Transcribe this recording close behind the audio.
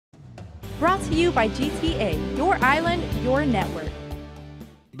Brought to you by GTA, your island, your network.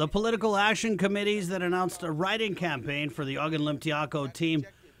 The political action committees that announced a write-in campaign for the Adelup team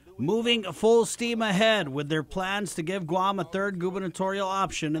moving full steam ahead with their plans to give Guam a third gubernatorial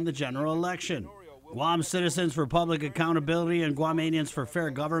option in the general election. Guam Citizens for Public Accountability and Guamanians for Fair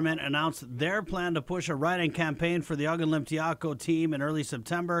Government announced their plan to push a write-in campaign for the Adelup team in early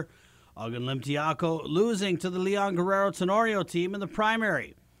September. Adelup losing to the Guerrero Tenorio team in the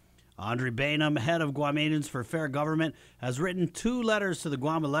primary. Andre Bainum, head of Guamanians for Fair Government, has written 2 letters to the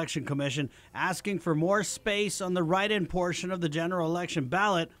Guam Election Commission asking for more space on the write-in portion of the general election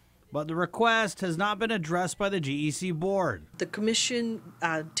ballot, but the request has not been addressed by the GEC board. The commission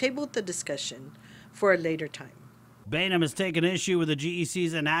tabled the discussion for a later time. Bainum has taken issue with the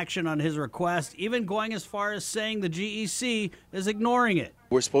GEC's inaction on his request, even going as far as saying the GEC is ignoring it.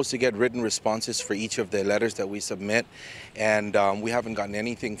 We're supposed to get written responses for each of the letters that we submit, and we haven't gotten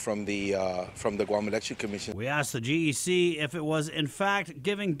anything from the Guam Election Commission. We asked the GEC if it was in fact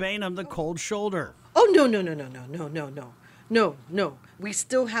giving Bainum the cold shoulder. Oh, no. We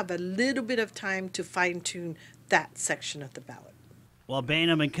still have a little bit of time to fine-tune that section of the ballot. While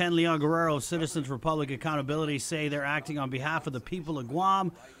Bainum and Ken Guerrero of Citizens for Public Accountability say they're acting on behalf of the people of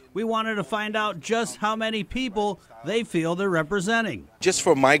Guam, we wanted to find out just how many people they feel they're representing. Just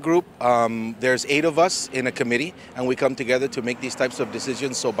for my group, there's 8 of us in a committee, and we come together to make these types of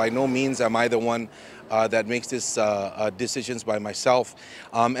decisions. So by no means am I the one that makes these decisions by myself.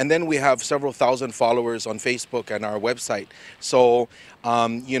 And then we have several thousand followers on Facebook and our website. So,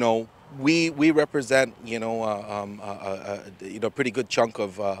 we represent, a pretty good chunk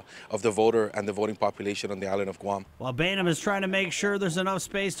of the voter and the voting population on the island of Guam. While Bainum is trying to make sure there's enough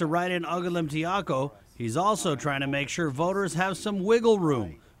space to write in Adelup, he's also trying to make sure voters have some wiggle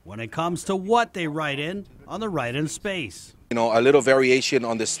room when it comes to what they write in on the write-in space. A little variation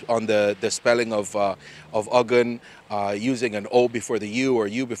on this, on the spelling of Ogun, using an O before the U or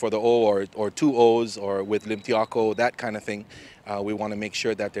U before the O, or 2 O's, or with Limtiaco, that kind of thing. We want to make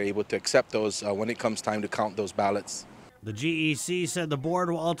sure that they're able to accept those when it comes time to count those ballots. The GEC said the board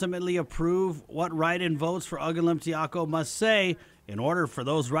will ultimately approve what write-in votes for Adelup must say in order for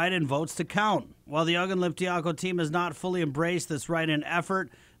those write-in votes to count. While the Adelup team has not fully embraced this write-in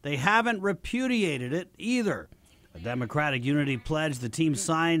effort, they haven't repudiated it either. A Democratic Unity pledge the team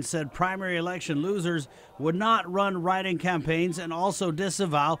signed said primary election losers would not run write-in campaigns and also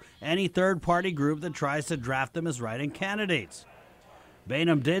disavow any third-party group that tries to draft them as write-in candidates.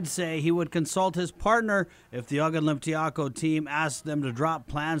 Bainum did say he would consult his partner if the Adelup team asked them to drop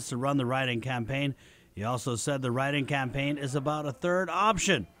plans to run the write-in campaign. He also said the write-in campaign is about a third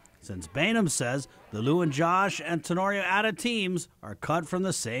option, since Bainum says the Lou and Josh and Tenorio Ada teams are cut from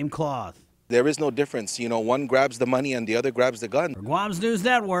the same cloth. There is no difference. One grabs the money and the other grabs the gun. For Guam's News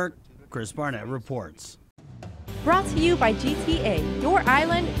Network, Chris Barnett reports. Brought to you by GTA, your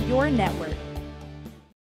island, your network.